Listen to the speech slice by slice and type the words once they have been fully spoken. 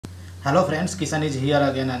Hello friends, Kishan is here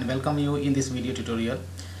again and welcome you in this video tutorial.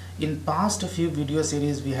 In past few video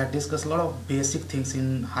series we had discussed a lot of basic things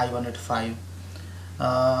in Hibernate 5.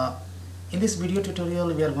 In this video tutorial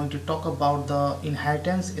we are going to talk about the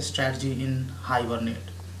inheritance strategy in Hibernate.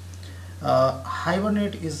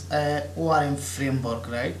 Hibernate is a ORM framework,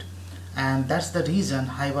 right? And that's the reason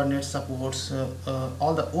Hibernate supports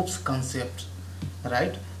all the OOPS concepts,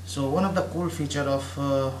 right? So one of the cool feature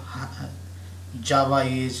of Java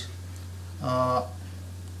is uh,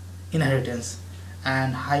 inheritance,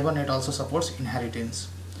 and Hibernate also supports inheritance.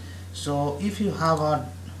 So if you have a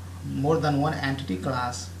more than one entity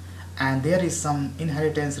class and there is some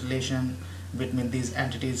inheritance relation between these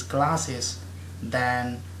entities classes,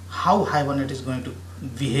 then how Hibernate is going to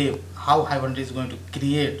behave, how Hibernate is going to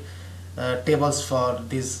create tables for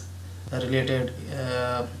these related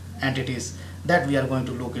entities, that we are going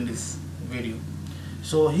to look in this video.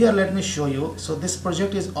 So here let me show you. So this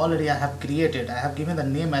project is already I have created. I have given the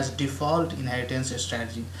name as default inheritance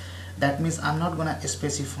strategy. That means I'm not gonna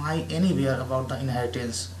specify anywhere about the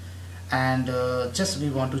inheritance, and just we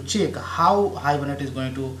want to check how Hibernate is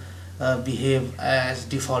going to behave as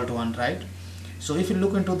default one, right? So if you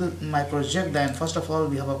look into my project, then first of all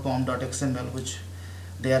we have a pom.xml, which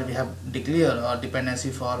there we have declared a dependency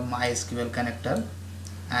for MySQL connector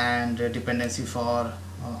and a dependency for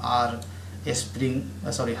our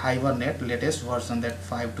Hibernate latest version, that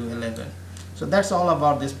 5 to 11. So that's all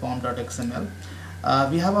about this pom.xml.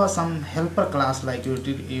 We have some helper class like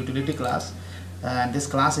utility class, and this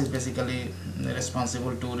class is basically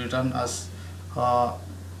responsible to return us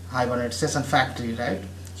Hibernate session factory, right?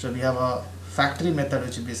 So we have a factory method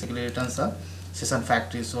which basically returns a session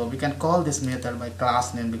factory. So we can call this method by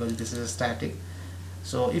class name because this is static.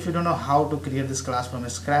 So if you don't know how to create this class from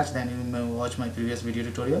scratch, then you may watch my previous video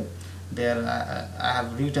tutorial. There I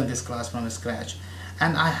have written this class from scratch,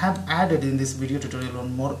 and I have added in this video tutorial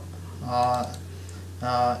one more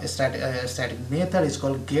static method. Is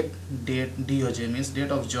called get date doj, means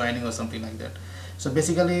date of joining or something like that. So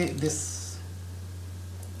basically this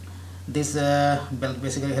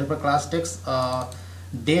basically helper class takes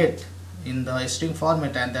date in the string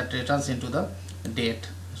format and that returns into the date.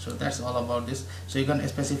 So that's all about this. So you can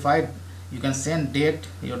specify, you can send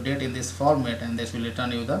your date in this format, and this will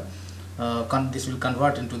return you the this will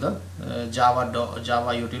convert into the Java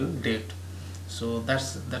util date. So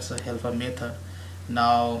that's a helper method.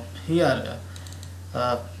 Now here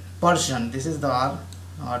Persian, this is our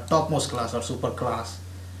topmost class or super class.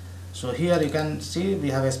 So here you can see we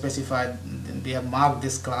have specified, we have marked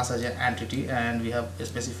this class as an entity, and we have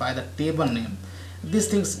specified the table name. These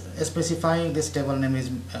things, specifying this table name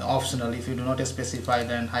is optional. If you do not specify,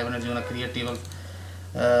 then Hibernate is going to create table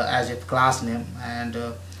as a class name, and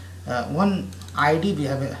one ID we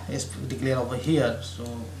have declared over here. So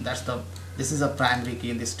this is a primary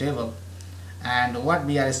key in this table, and what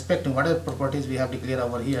we are expecting, whatever properties we have declared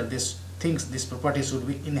over here, these properties should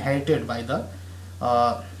be inherited by the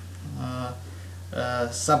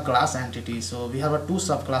subclass entity. So we have two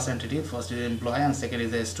subclass entity. First is employee and second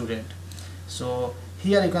is a student. So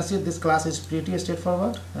here you can see this class is pretty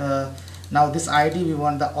straightforward. Now this ID we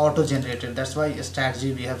want the auto generated. That's why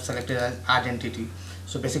strategy we have selected as identity.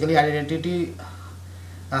 So basically identity,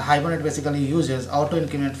 Hibernate basically uses auto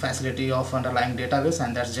increment facility of underlying database,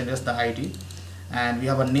 and that generates the ID. And we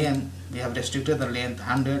have a name, we have restricted the length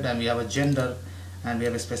 100, and we have a gender, and we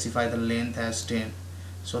have specified the length as 10.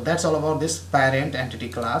 So that's all about this parent entity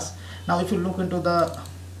class. Now if you look into the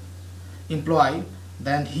employee,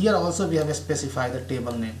 then here also we have specified the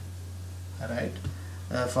table name, right,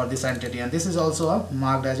 for this entity, and this is also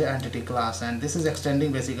marked as an entity class, and this is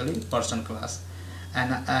extending basically person class,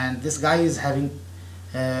 and this guy is having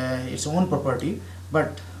its own property,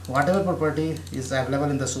 but whatever property is available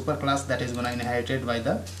in the super class, that is going to inherited by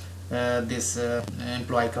the this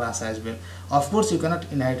employee class as well. Of course you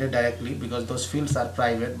cannot inherit it directly because those fields are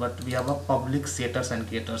private, but we have a public setters and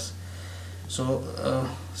getters. So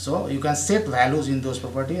you can set values in those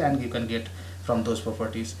property and you can get from those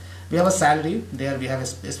properties. We have a salary, there we have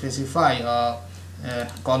specify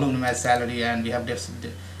column name as salary, and we have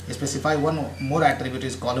specify one more attribute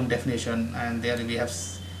is column definition, and there we have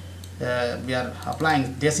we are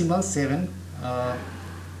applying decimal 7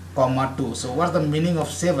 comma 2. So what's the meaning of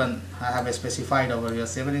 7? I have specified over here.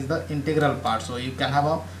 7 is the integral part, so you can have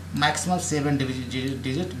a maximum 7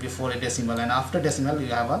 digit before a decimal, and after decimal you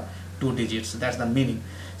have a 2 digits. That's the meaning.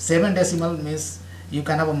 7 decimal means you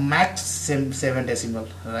can have a max 7 decimal,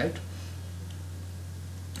 right?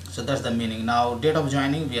 So that's the meaning. Now date of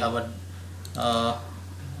joining, we have a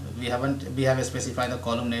we have specified the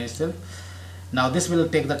column name itself, Now this will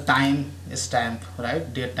take the time stamp,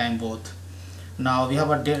 right, date time both. Now we have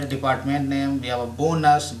a department name, we have a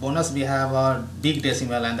bonus. We have a big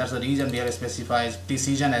decimal, and that's the reason we have specified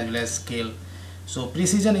precision as well as scale. So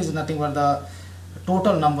precision is nothing but the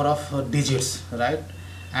total number of digits, right,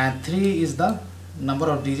 and 3 is the number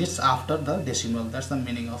of digits after the decimal. That's the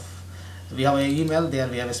meaning of. We have an email, there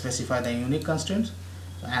we have specified the unique constraints,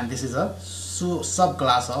 and this is a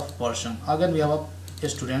subclass of person. Again we have a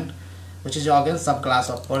student, which is again subclass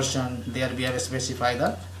of person. There we have specified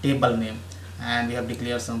the table name, and we have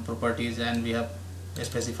declared some properties, and we have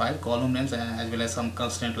specified column names as well as some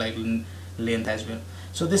constraint like length as well.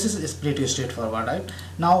 So this is pretty straightforward, right?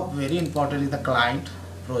 Now very important is the client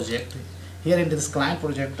project. Here in this client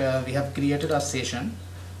project we have created a session.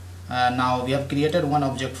 Now we have created one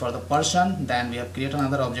object for the person, then we have created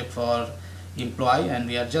another object for employee, and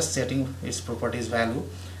we are just setting its properties value.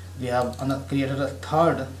 We have created a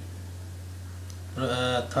third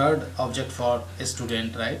object for a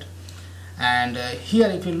student, right? And here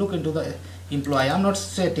if you look into the employee, I'm not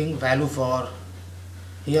setting value for.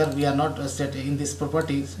 Here we are not setting in this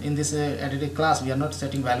properties, in this entity class we are not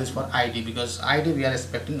setting values for ID, because ID we are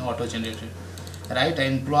expecting auto generated, right?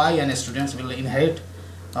 Employee and students will inherit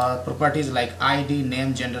properties like ID,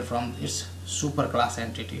 name, gender from its superclass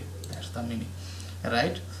entity. That's the meaning,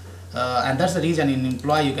 right? And that's the reason in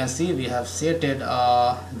employee you can see we have setted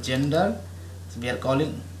gender. We are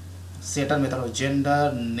calling setter method of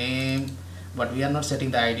gender, name, but we are not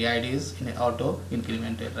setting the ID. ID is in auto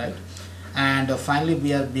incremented, right? And finally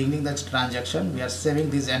we are beginning the transaction. We are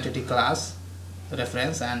saving this entity class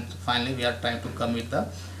reference, and finally we are trying to commit the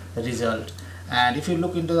result. And if you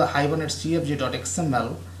look into the hibernate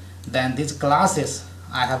cfg.xml, then these classes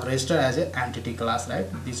I have registered as an entity class, right?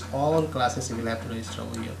 These all classes you will have to register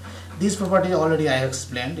over here. These properties already I have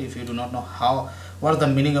explained. If you do not know what is the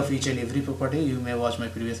meaning of each and every property, you may watch my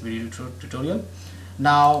previous video tutorial.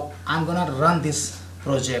 Now I'm gonna run this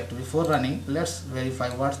project. Before running, let's verify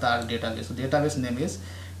what's the database. So database name is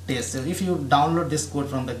test. So if you download this code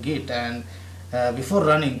from the git, and before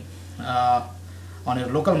running on your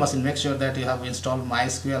local machine, make sure that you have installed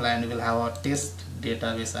MySQL, and you will have a test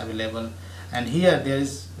database available. And here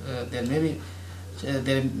there may be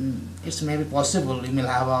it's maybe possible you will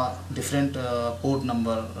have a different port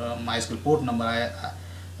number, MySQL port number.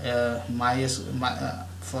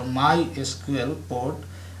 For MySQL port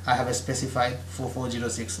I have specified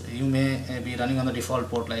 4406. You may be running on the default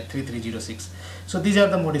port like 3306. So these are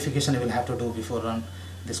the modifications you will have to do before run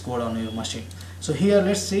this code on your machine. So here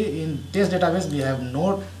let's see, in test database we have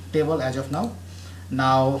no table as of now.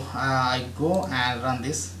 Now I go and run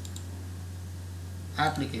this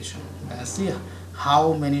application and see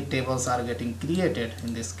how many tables are getting created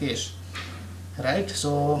in this case, right?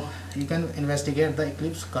 So you can investigate the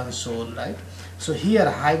Eclipse console, right? So here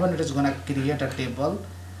Hibernate is gonna create a table,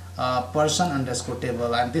 person underscore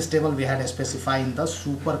table, and this table we had specified in the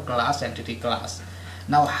super class entity class.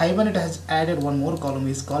 Now Hibernate has added one more column,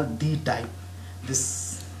 is called D type.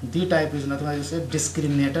 This D type is nothing but a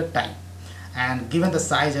discriminator type, and given the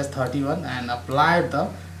size as 31 and applied the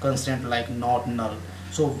constraint like not null.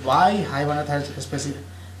 So why Hibernate has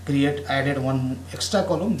added one extra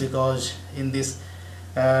column? Because in this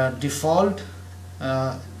default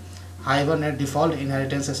Hibernate default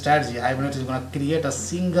inheritance strategy, Hibernate is going to create a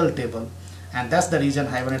single table, and that's the reason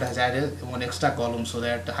Hibernate has added one extra column, so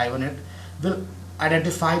that Hibernate will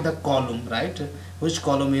identify the column, right? Which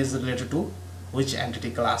column is related to which entity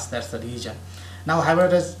class. That's the reason. Now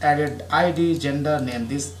Hibernate has added ID, gender, name.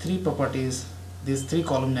 These three properties, these three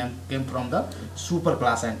column name came from the super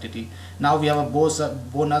class entity. Now we have a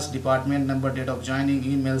bonus, department number, date of joining,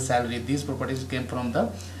 email, salary. These properties came from the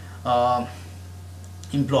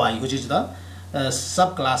employee, which is the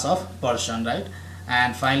subclass of person, right?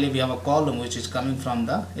 And finally we have a column which is coming from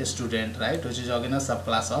the student, right, which is again a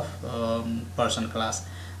subclass of person class.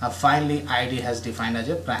 Finally ID has defined as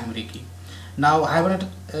a primary key. Now Hibernate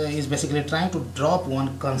is basically trying to drop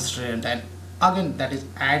one constraint, and again that is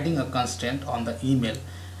adding a constraint on the email.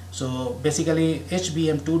 So basically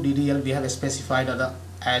HBM2 DDL we have specified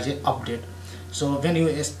as a update. So when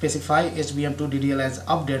you specify HBM2 DDL as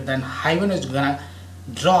update, then Hibernate is gonna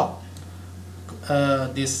drop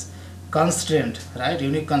this constraint, right,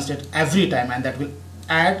 unique constraint every time, and that will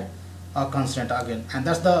add a constraint again. And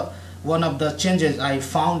that's the one of the changes I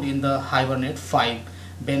found in the Hibernate 5.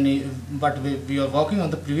 But we are working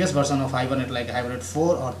on the previous version of Hibernate, like Hibernate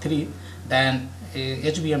 4 or 3, then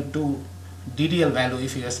HBM2 DDL value,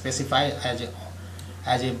 if you specify as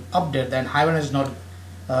a update, then Hibernate is not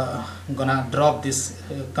gonna drop this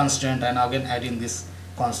constraint and again add in this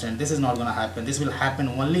constant. This is not gonna happen. This will happen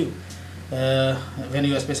only when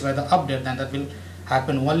you specify the update, then that will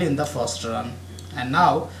happen only in the first run. And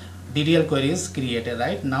now DDL query is created,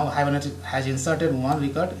 right? Now Hibernate has inserted one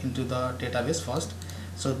record into the database first.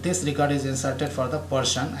 So this record is inserted for the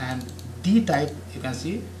person, and D type you can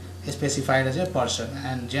see is specified as a person,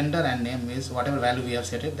 and gender and name is whatever value we have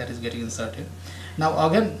set it, that is getting inserted. Now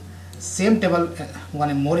again same table,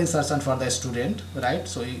 one more insertion for the student, right?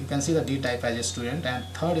 So you can see the D type as a student, and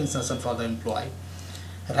third insertion for the employee,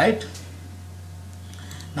 right?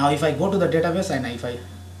 Now if I go to the database and if I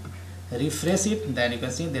refresh it, then you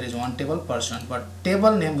can see there is one table person, but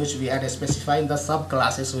table name which we had specified in the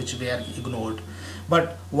subclasses which we are ignored.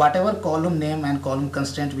 But whatever column name and column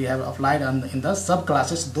constraint we have applied in the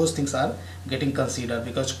subclasses, those things are getting considered,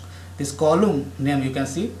 because this column name you can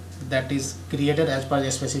see that is created as per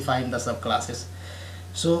specified in the subclasses.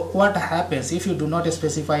 So what happens if you do not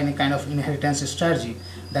specify any kind of inheritance strategy,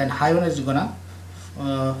 then Hibernate is gonna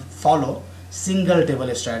follow single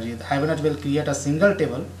table strategy. Hibernate will create a single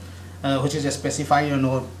table which is specified in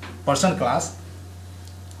our person class,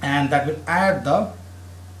 and that will add the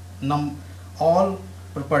all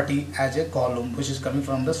property as a column which is coming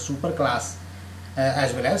from the super class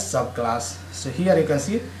as well as subclass. So here you can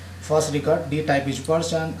see first record, D type is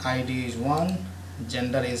person, ID is 1,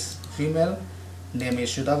 gender is female, name is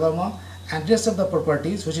Shudha Verma, and rest of the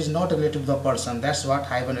properties which is not related to the person, that's what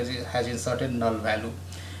Hibernate has inserted null value.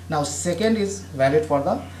 Now second is valid for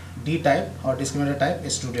the D type or discriminator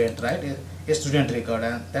type student, right? A student record,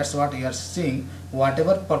 and that's what you are seeing.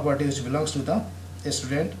 Whatever property which belongs to the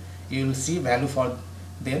student, you will see value for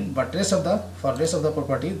them, but rest of the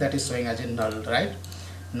property that is showing as a null, right?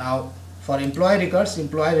 Now for employee records,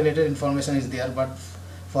 employee related information is there, but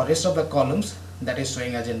for rest of the columns that is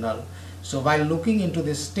showing as a null. So while looking into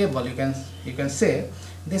this table, you can say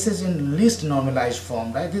this is in least normalized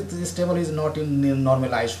form, right? This table is not in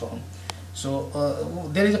normalized form. So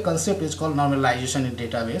there is a concept which is called normalization in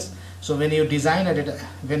database. So when you design a data,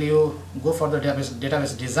 when you go for the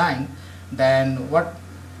database design, then what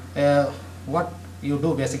you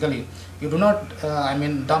do basically, you do not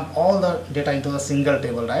dump all the data into a single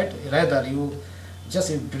table, right? Rather you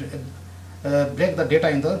just break the data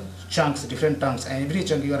into chunks, different chunks, and every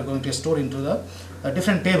chunk you are going to store into the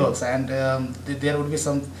different tables, and there would be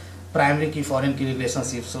some primary key foreign key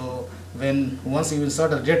relationship. So once you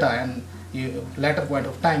insert the data, and you later point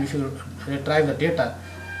of time if you retrieve the data,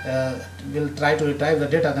 will try to retrieve the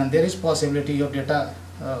data, then there is possibility your data,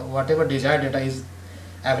 whatever desired data is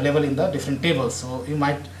available in the different tables, so you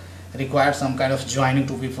might require some kind of joining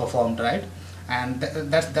to be performed, right? And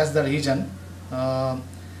that's the reason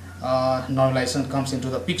normalization comes into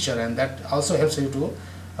the picture, and that also helps you to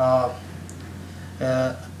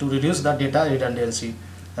reduce the data redundancy,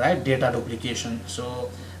 right? Data duplication. So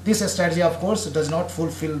this strategy of course does not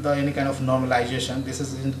fulfill any kind of normalization. This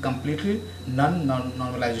is in completely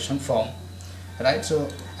non-normalization form, right? So,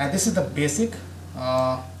 and this is the basic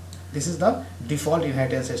this is the default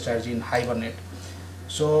inheritance strategy in Hibernate.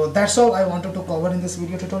 So that's all I wanted to cover in this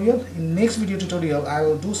video tutorial. In next video tutorial I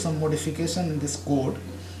will do some modification in this code,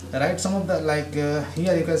 right? Some of the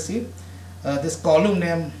here you can see this column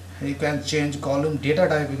name you can change, column data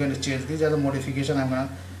type you can change. These are the modification I'm gonna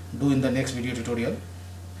do in the next video tutorial.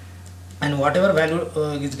 And whatever value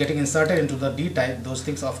is getting inserted into the D type, those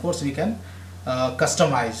things of course we can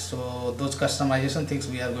customize. So those customization things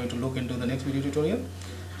we are going to look into the next video tutorial.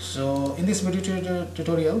 So in this video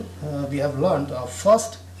tutorial we have learned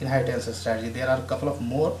first inheritance strategy. There are a couple of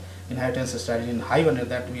more inheritance strategy in Hibernate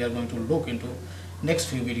that we are going to look into next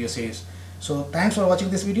few video series. So thanks for watching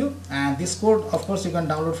this video, and this code of course you can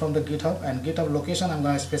download from the GitHub, and GitHub location I'm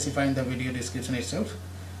going to specify in the video description itself.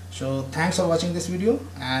 So thanks for watching this video,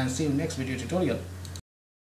 and see you next video tutorial.